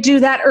easier to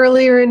do that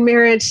earlier in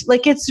marriage.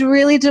 Like it's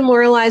really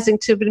demoralizing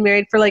to have been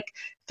married for like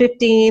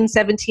 15,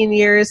 17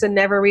 years and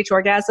never reach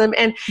orgasm.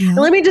 And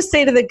let me just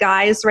say to the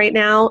guys right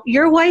now,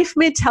 your wife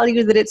may tell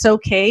you that it's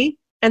okay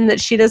and that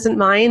she doesn't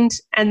mind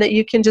and that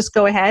you can just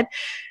go ahead.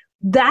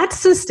 That's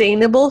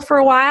sustainable for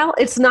a while.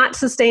 It's not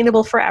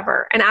sustainable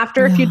forever. And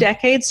after a few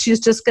decades, she's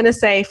just going to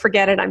say,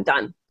 forget it, I'm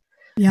done.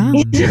 Yeah.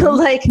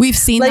 We've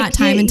seen that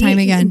time and time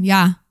again.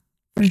 Yeah.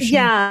 Sure.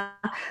 Yeah.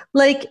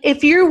 Like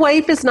if your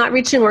wife is not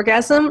reaching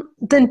orgasm,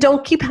 then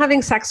don't keep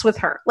having sex with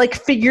her. Like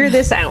figure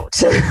this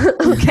out.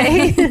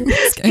 Okay.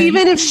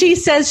 Even if she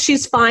says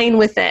she's fine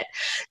with it.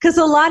 Because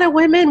a lot of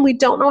women, we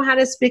don't know how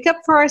to speak up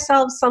for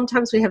ourselves.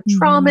 Sometimes we have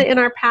trauma in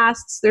our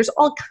pasts. There's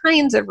all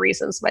kinds of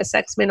reasons why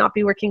sex may not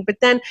be working. But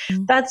then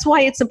that's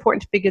why it's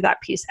important to figure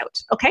that piece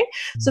out. Okay.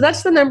 So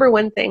that's the number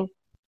one thing.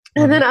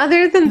 And then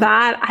other than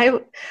that,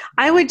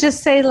 I would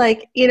just say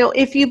like,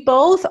 if you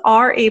both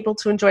are able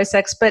to enjoy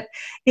sex, but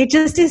it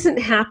just isn't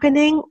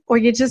happening or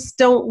you just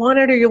don't want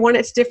it or you want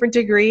it to different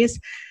degrees,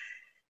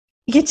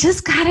 you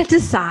just got to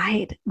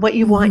decide what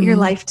you want your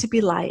life to be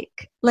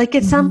like. Like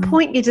at some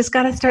point, you just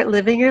got to start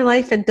living your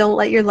life and don't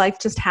let your life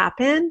just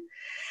happen.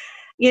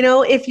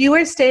 If you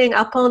are staying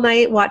up all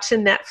night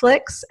watching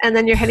Netflix and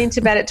then you're heading to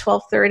bed at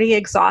 12:30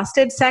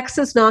 exhausted, sex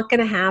is not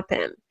going to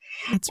happen.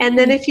 And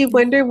then if you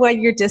wonder why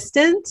you're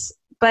distant,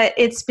 but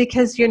it's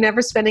because you're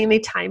never spending any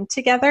time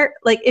together.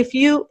 Like if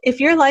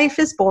your life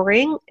is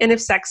boring and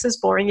if sex is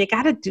boring, you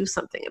got to do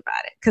something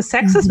about it because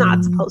sex is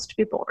not supposed to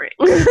be boring.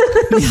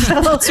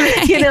 So, that's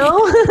right.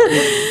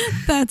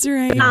 That's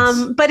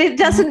right. But it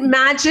doesn't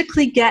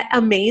magically get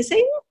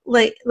amazing.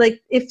 Like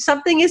if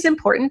something is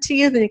important to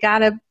you, then you got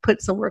to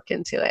put some work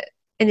into it.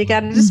 And you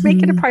got to just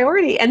make it a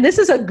priority. And this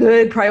is a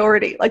good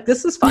priority. Like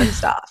this is fun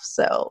stuff.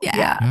 So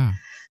yeah.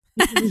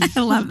 I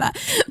love that.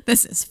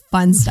 This is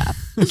fun stuff.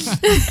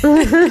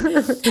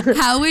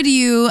 How would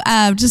you,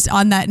 just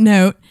on that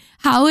note,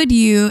 how would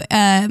you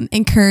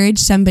encourage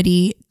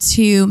somebody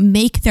to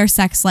make their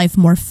sex life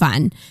more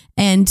fun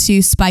and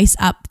to spice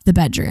up the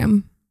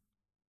bedroom?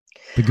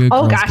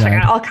 Oh gosh, I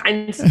got all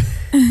kinds.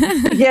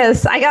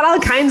 Yes, I got all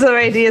kinds of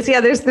ideas.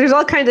 Yeah, there's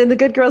all kinds in the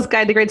Good Girls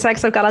Guide to Great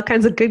Sex. I've got all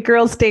kinds of good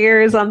girl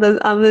stares on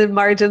the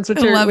margins,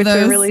 which are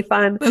really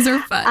fun. Those are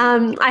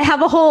fun. I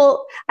have a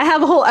whole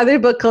other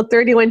book called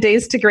 31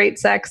 Days to Great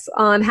Sex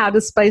on how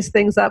to spice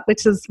things up,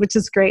 which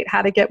is great.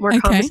 How to get more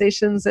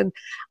conversations and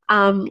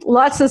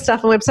lots of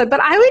stuff on the website.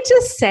 But I would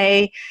just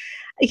say,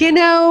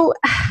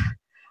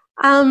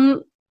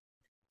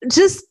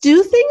 just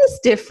do things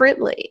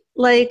differently.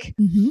 Like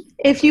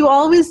if you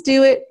always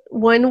do it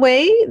one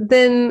way,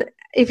 then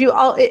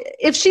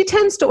if she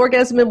tends to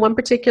orgasm in one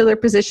particular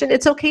position,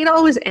 it's okay to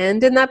always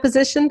end in that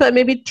position, but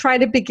maybe try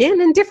to begin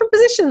in different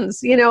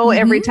positions,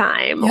 every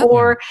time. Yep.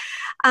 Or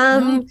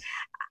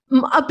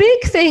a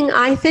big thing,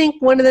 I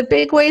think one of the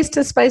big ways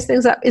to spice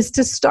things up is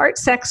to start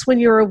sex when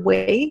you're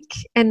awake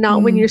and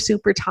not when you're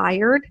super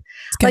tired.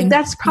 Like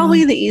that's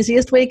probably the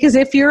easiest way because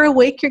if you're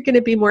awake, you're going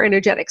to be more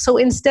energetic. So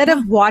instead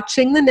of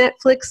watching the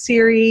Netflix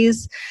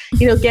series,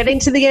 getting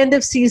to the end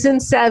of season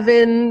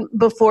 7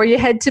 before you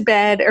head to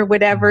bed or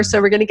whatever.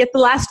 So we're going to get the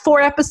last 4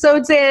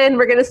 episodes in.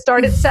 We're going to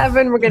start at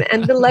 7. We're going to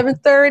end at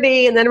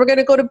 11:30 and then we're going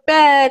to go to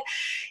bed.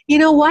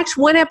 Watch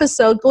one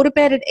episode, go to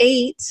bed at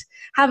 8.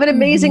 Have an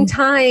amazing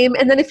time.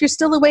 And then if you're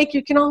still awake,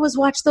 you can always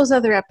watch those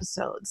other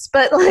episodes.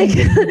 But like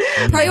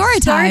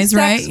prioritize,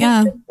 right?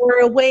 Yeah.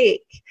 We're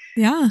awake.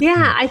 Yeah.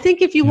 Yeah. I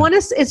think if you want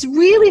to, it's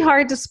really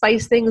hard to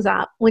spice things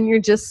up when you're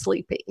just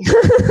sleeping.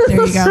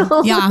 There you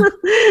go.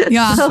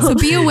 Yeah. So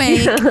be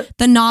awake.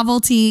 The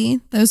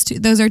novelty,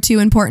 those are 2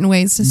 important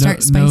ways to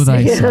start spicing. Know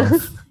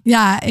thyself.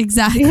 Yeah,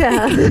 exactly.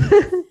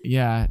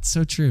 Yeah. It's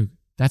so true.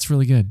 That's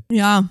really good.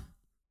 Yeah.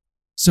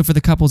 So for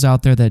the couples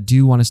out there that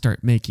do want to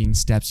start making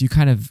steps, you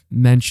kind of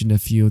mentioned a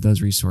few of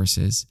those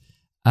resources,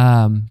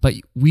 but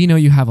we know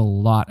you have a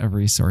lot of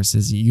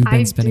resources. You've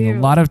been spending a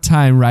lot of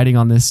time writing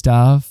on this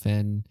stuff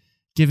and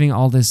giving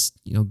all this,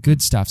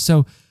 good stuff.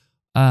 So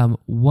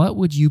what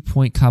would you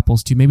point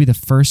couples to, maybe the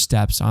first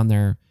steps on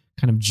their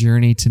kind of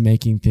journey to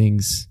making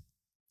things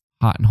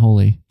hot and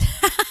holy?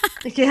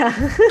 Yeah.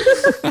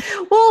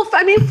 Well,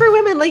 I mean, for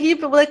women, like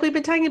we've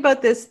been talking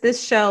about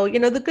this show,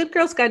 the Good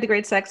Girls Guide to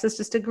Great Sex is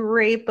just a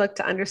great book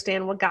to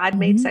understand what God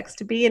made sex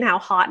to be and how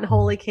hot and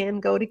holy can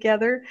go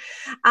together.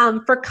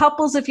 For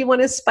couples, if you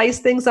want to spice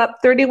things up,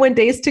 31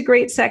 Days to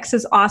Great Sex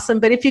is awesome.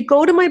 But if you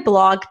go to my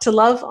blog, to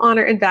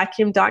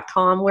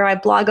lovehonorandvacuum.com, where I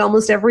blog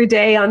almost every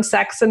day on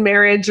sex and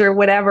marriage or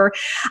whatever,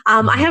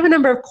 I have a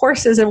number of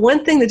courses. And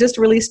one thing that just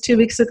released 2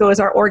 weeks ago is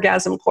our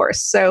orgasm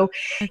course. So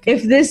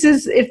if this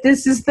is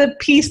the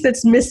piece that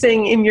that's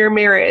missing in your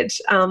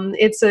marriage.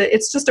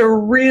 It's just a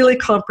really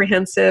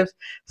comprehensive,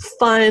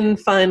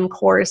 fun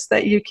course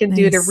that you can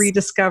do to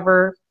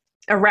rediscover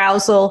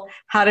arousal,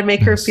 how to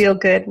make her feel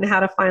good, and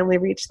how to finally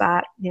reach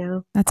that.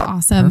 Yeah. That's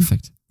awesome.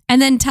 Perfect.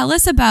 And then tell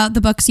us about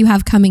the books you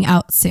have coming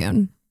out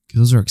soon.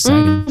 Those are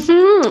exciting.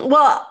 Mm-hmm.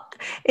 Well,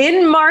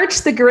 in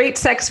March, The Great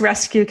Sex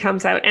Rescue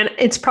comes out, and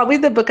it's probably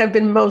the book I've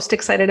been most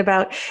excited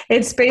about.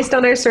 It's based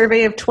on our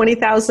survey of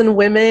 20,000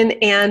 women,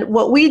 and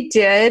what we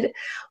did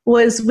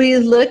was we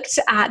looked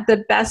at the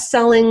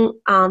best-selling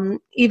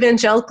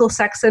evangelical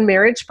sex and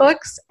marriage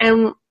books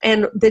and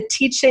the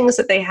teachings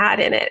that they had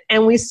in it,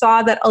 and we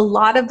saw that a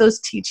lot of those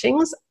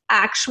teachings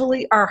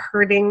actually are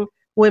hurting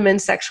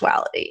women's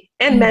sexuality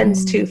and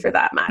men's too, for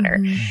that matter.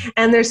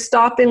 And they're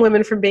stopping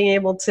women from being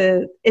able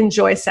to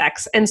enjoy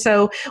sex. And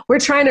so we're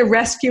trying to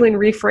rescue and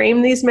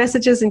reframe these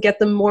messages and get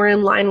them more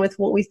in line with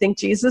what we think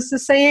Jesus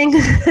is saying.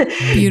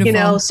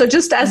 Beautiful. So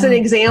just as an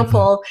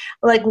example,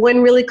 like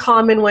one really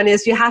common one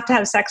is you have to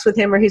have sex with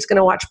him or he's going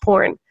to watch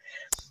porn.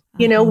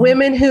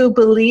 Women who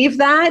believe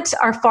that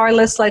are far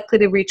less likely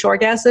to reach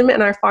orgasm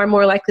and are far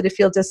more likely to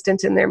feel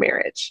distant in their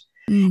marriage.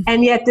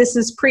 And yet this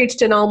is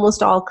preached in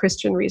almost all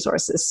Christian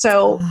resources.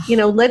 So,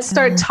 let's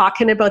start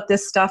talking about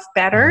this stuff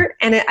better.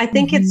 And I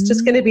think it's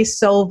just going to be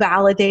so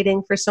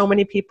validating for so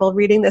many people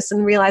reading this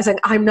and realizing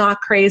I'm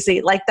not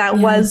crazy. Like that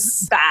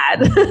was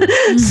bad.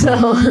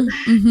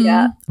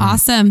 Yeah.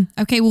 Awesome.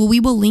 Okay. Well, we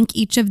will link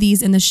each of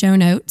these in the show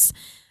notes.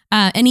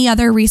 Any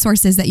other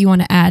resources that you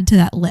want to add to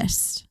that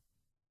list?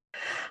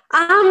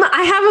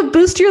 I have a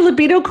Boost Your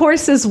Libido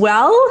course as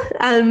well.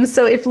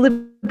 So if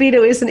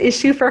libido is an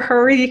issue for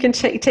her, you can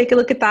take a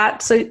look at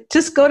that. So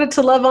just go to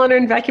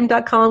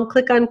lovehonorandvacuum.com,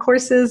 click on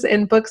courses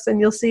and books,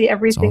 and you'll see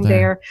everything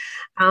there.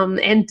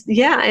 And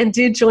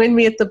do join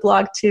me at the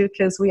blog too,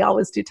 because we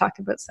always do talk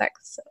about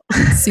sex.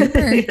 So.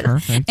 Super.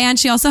 Perfect. And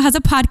she also has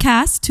a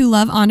podcast, To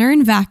Love, Honor,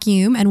 and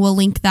Vacuum, and we'll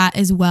link that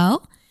as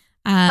well.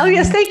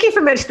 Yes. Thank you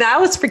for mentioning that. I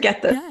always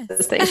forget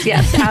those things.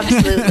 Yes,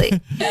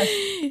 absolutely.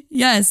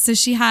 Yes. So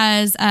she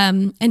has,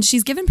 and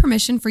she's given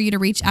permission for you to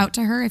reach out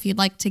to her if you'd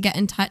like to get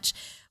in touch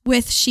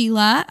with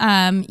Sheila.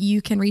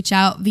 You can reach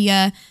out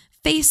via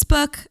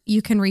Facebook.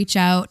 You can reach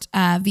out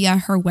via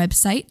her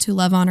website, to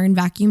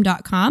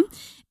lovehonorandvacuum.com,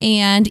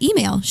 and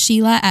email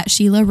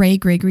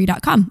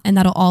Sheila@SheilaRayGregory.com. And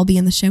that'll all be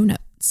in the show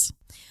notes.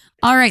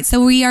 All right,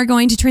 so we are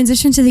going to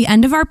transition to the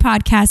end of our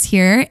podcast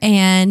here,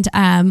 and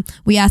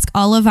we ask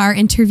all of our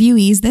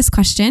interviewees this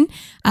question.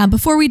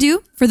 Before we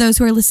do, for those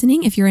who are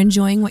listening, if you're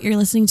enjoying what you're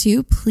listening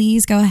to,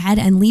 please go ahead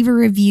and leave a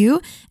review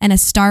and a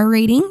star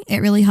rating. It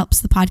really helps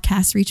the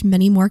podcast reach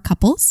many more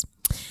couples.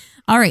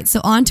 All right,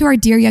 so on to our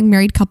Dear Young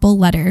Married Couple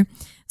letter.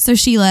 So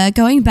Sheila,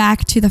 going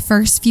back to the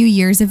first few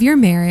years of your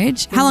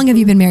marriage, how long have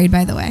you been married,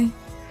 by the way?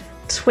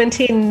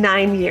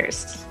 29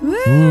 years.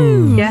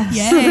 Woo! Yes.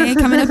 Yay,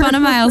 coming up on a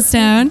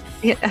milestone.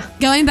 Yeah.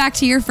 Going back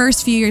to your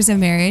first few years of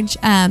marriage,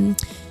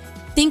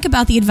 think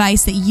about the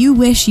advice that you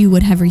wish you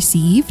would have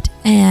received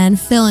and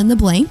fill in the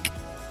blank.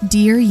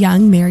 Dear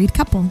young married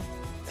couple.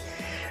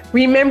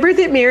 Remember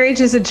that marriage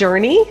is a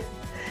journey.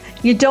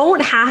 You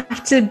don't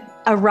have to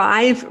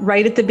arrive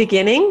right at the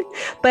beginning,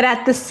 but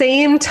at the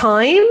same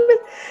time,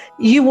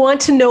 you want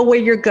to know where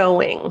you're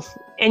going.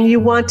 And you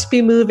want to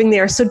be moving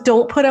there. So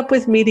don't put up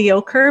with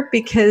mediocre,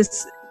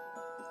 because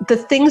the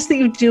things that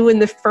you do in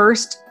the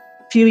first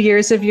few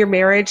years of your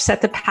marriage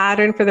set the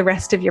pattern for the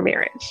rest of your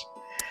marriage.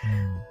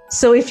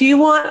 So if you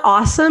want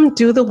awesome,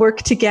 do the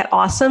work to get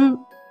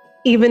awesome,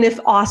 even if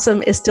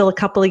awesome is still a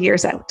couple of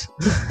years out.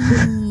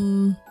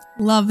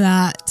 Love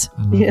that.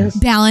 Yes.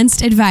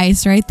 Balanced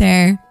advice right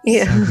there.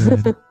 Yeah.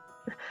 So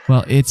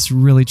well, it's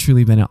really,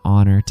 truly been an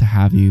honor to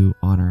have you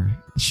on our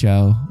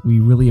show. We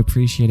really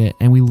appreciate it.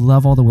 And we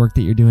love all the work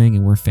that you're doing.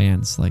 And we're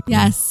fans.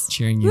 Yes.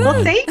 Cheering you Well,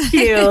 on. thank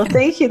you.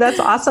 Thank you. That's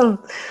awesome.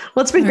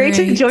 Well, it's been great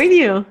to join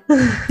you.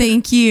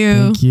 Thank you.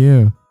 Thank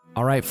you.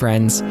 All right,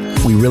 friends,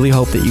 we really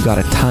hope that you got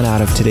a ton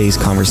out of today's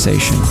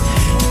conversation.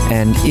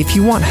 And if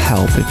you want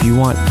help, if you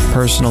want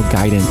personal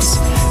guidance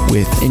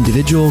with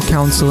individual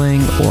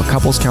counseling or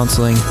couples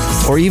counseling,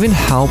 or even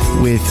help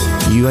with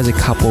you as a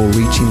couple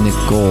reaching the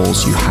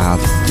goals you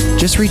have,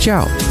 just reach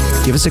out.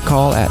 Give us a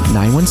call at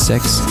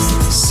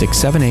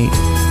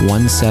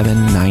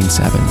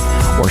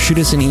 916-678-1797 or shoot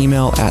us an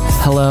email at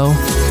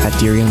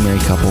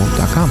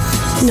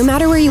hello@dearyoungmarriedcouple.com. No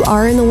matter where you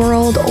are in the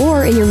world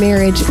or in your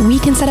marriage, we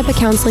can set up a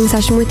counseling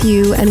session with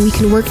you and we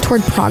can work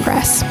toward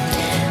progress.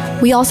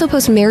 We also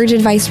post marriage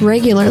advice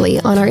regularly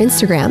on our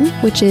Instagram,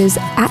 which is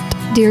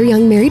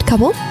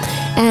 @dearyoungmarriedcouple,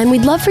 and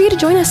we'd love for you to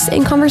join us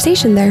in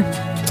conversation there.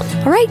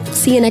 All right,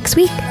 see you next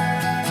week.